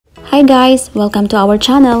Hi guys, welcome to our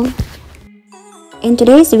channel. In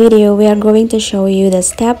today's video, we are going to show you the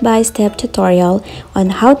step-by-step tutorial on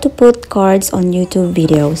how to put cards on YouTube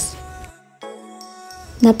videos.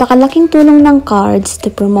 Napakalaking tulong ng cards to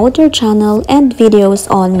promote your channel and videos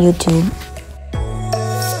on YouTube.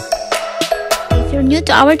 If you're new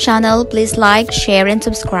to our channel, please like, share, and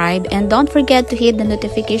subscribe, and don't forget to hit the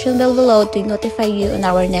notification bell below to notify you on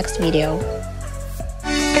our next video.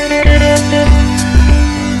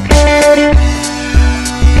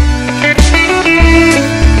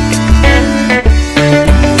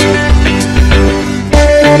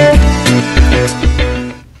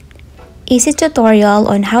 Easy tutorial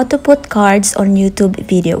on how to put cards on YouTube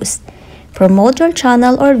videos. Promote your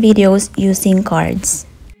channel or videos using cards.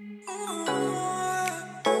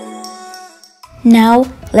 Now,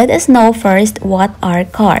 let us know first what are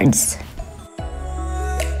cards.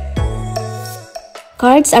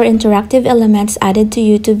 Cards are interactive elements added to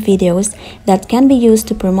YouTube videos that can be used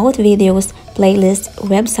to promote videos, playlists,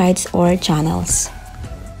 websites, or channels.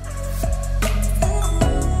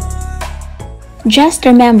 Just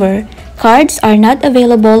remember, cards are not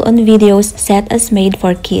available on videos set as made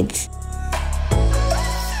for kids.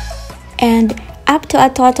 And up to a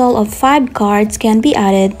total of 5 cards can be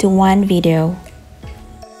added to one video.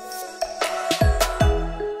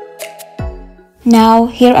 Now,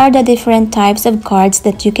 here are the different types of cards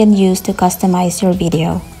that you can use to customize your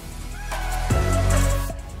video.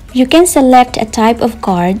 You can select a type of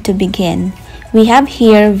card to begin. We have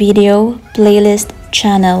here video, playlist,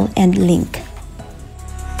 channel, and link.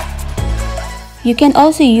 You can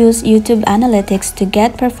also use YouTube Analytics to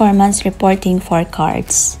get performance reporting for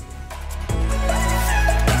cards.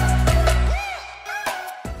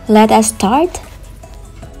 Let us start.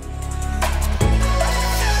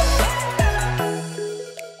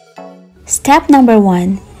 Step number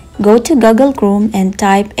 1. Go to Google Chrome and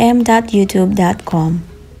type m.youtube.com.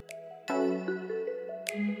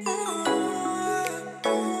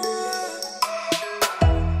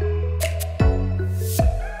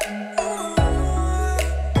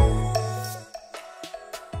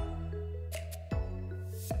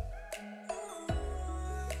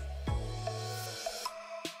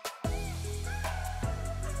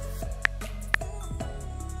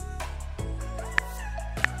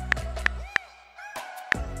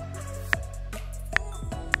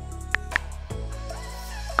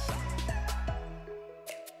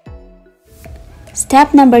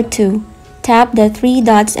 Step number 2. Tap the 3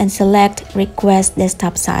 dots and select Request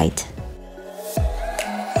Desktop Site.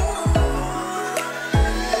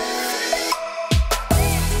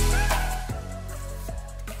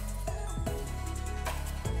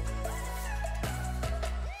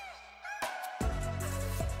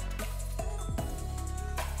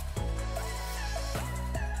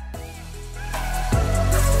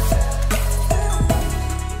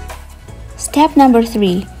 Step number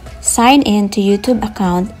 3. Sign in to YouTube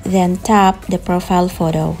account, then tap the profile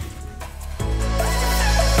photo.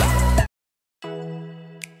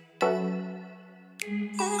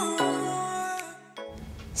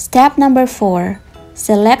 Step number 4.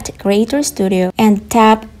 Select Creator Studio and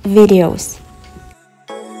tap Videos.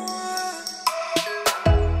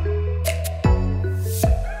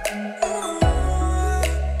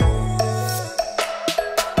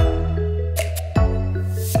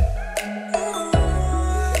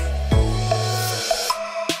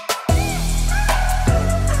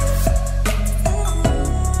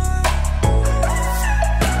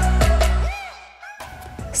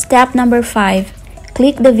 Step number 5.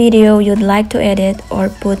 Click the video you'd like to edit or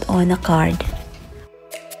put on a card.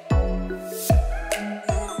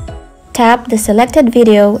 Tap the selected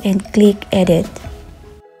video and click Edit.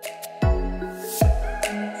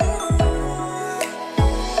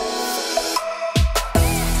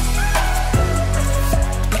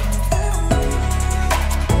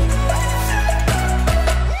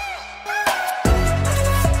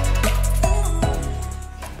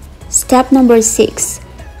 Step number 6.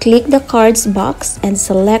 Click the cards box and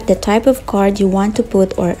select the type of card you want to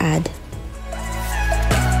put or add.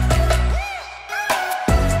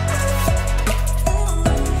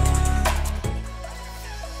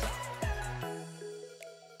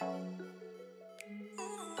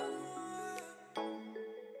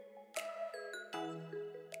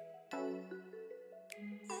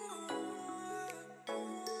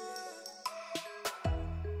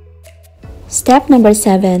 Step number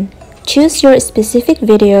 7. Choose your specific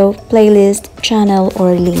video, playlist, channel,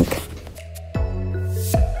 or link.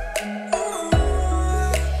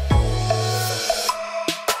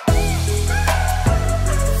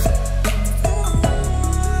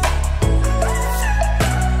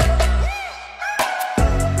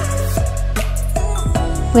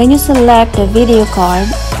 When you select the video card,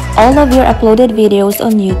 all of your uploaded videos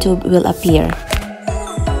on YouTube will appear.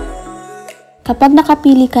 Kapag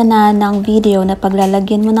nakapili ka na ng video na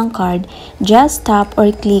paglalagyan mo ng card, just tap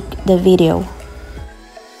or click the video.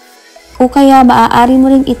 O kaya maaari mo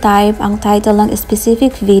ring i-type ang title ng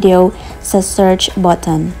specific video sa search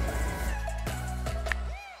button.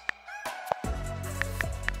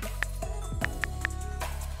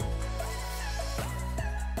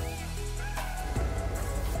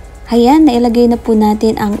 Ayan, nailagay na po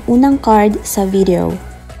natin ang unang card sa video.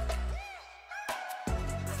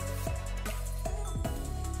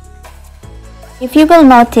 If you will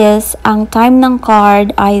notice, ang time ng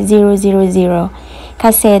card ay 000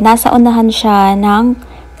 kasi nasa unahan siya ng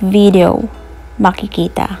video,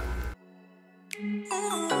 makikita.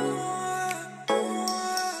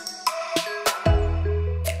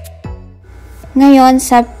 Ngayon,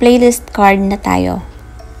 sa playlist card na tayo.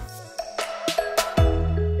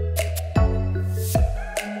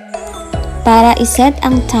 Para iset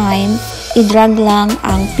ang time, i-drag lang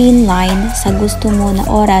ang pin line sa gusto mo na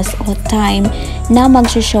oras o time na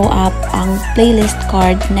mag-show up ang playlist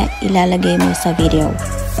card na ilalagay mo sa video.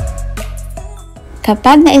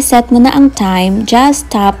 Kapag na-set mo na ang time, just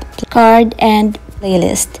tap card and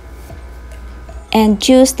playlist and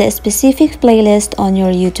choose the specific playlist on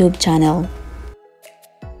your YouTube channel.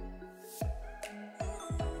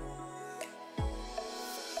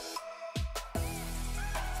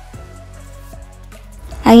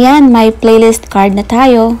 Ayan, may playlist card na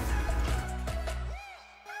tayo.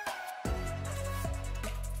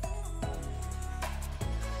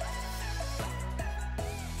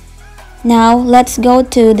 Now, let's go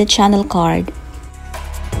to the channel card.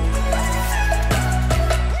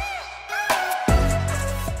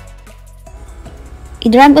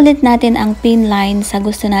 I-drag ulit natin ang pin line sa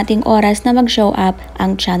gusto nating oras na mag-show up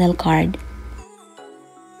ang channel card.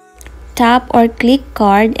 Tap or click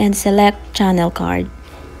card and select channel card.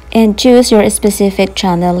 And choose your specific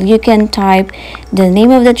channel. You can type the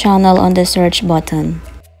name of the channel on the search button.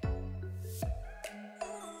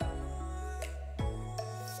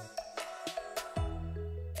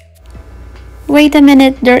 Wait a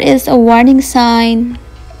minute, there is a warning sign.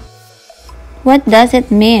 What does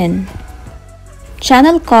it mean?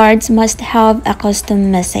 Channel cards must have a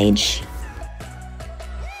custom message.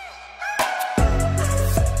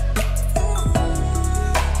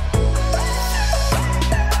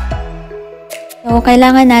 So,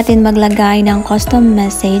 kailangan natin maglagay ng custom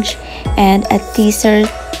message and a teaser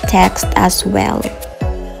text as well.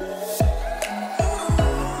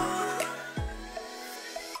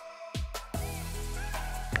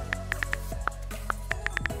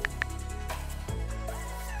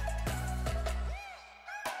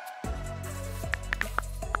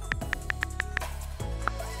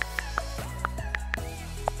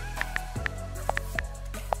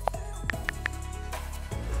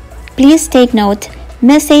 Please take note,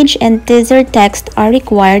 message and teaser text are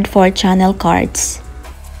required for channel cards.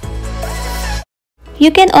 You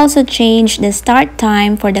can also change the start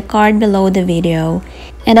time for the card below the video.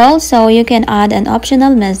 And also, you can add an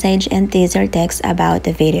optional message and teaser text about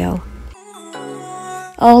the video.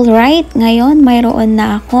 Alright, ngayon mayroon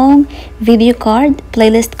na akong video card,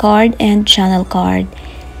 playlist card, and channel card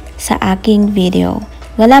sa aking video.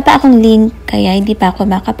 Wala pa akong link kaya hindi pa ako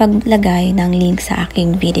makapaglagay ng link sa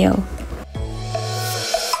aking video.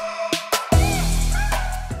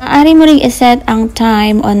 Maaari mo ring iset ang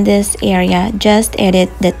time on this area. Just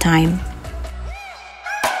edit the time.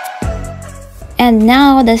 And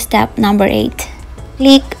now the step number 8.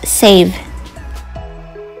 Click Save.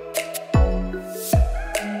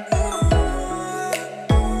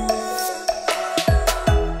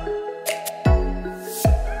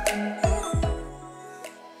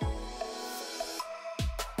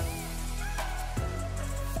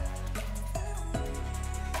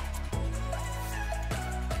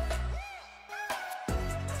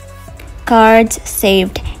 Cards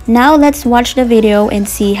saved. Now let's watch the video and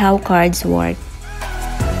see how cards work.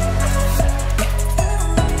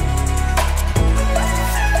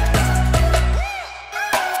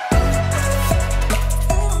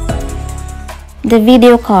 The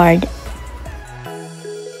video card.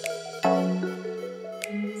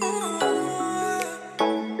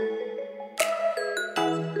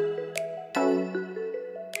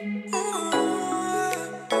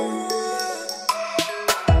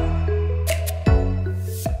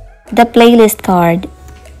 The playlist card.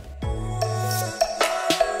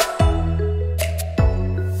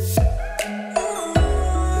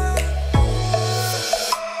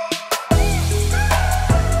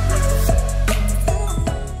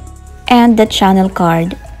 And the channel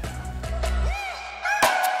card.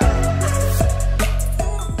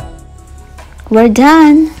 We're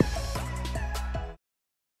done!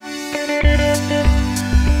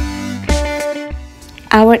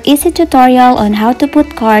 Our easy tutorial on how to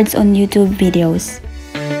put cards on YouTube videos.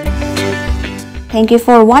 Thank you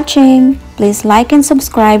for watching. Please like and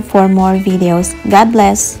subscribe for more videos. God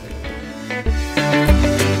bless.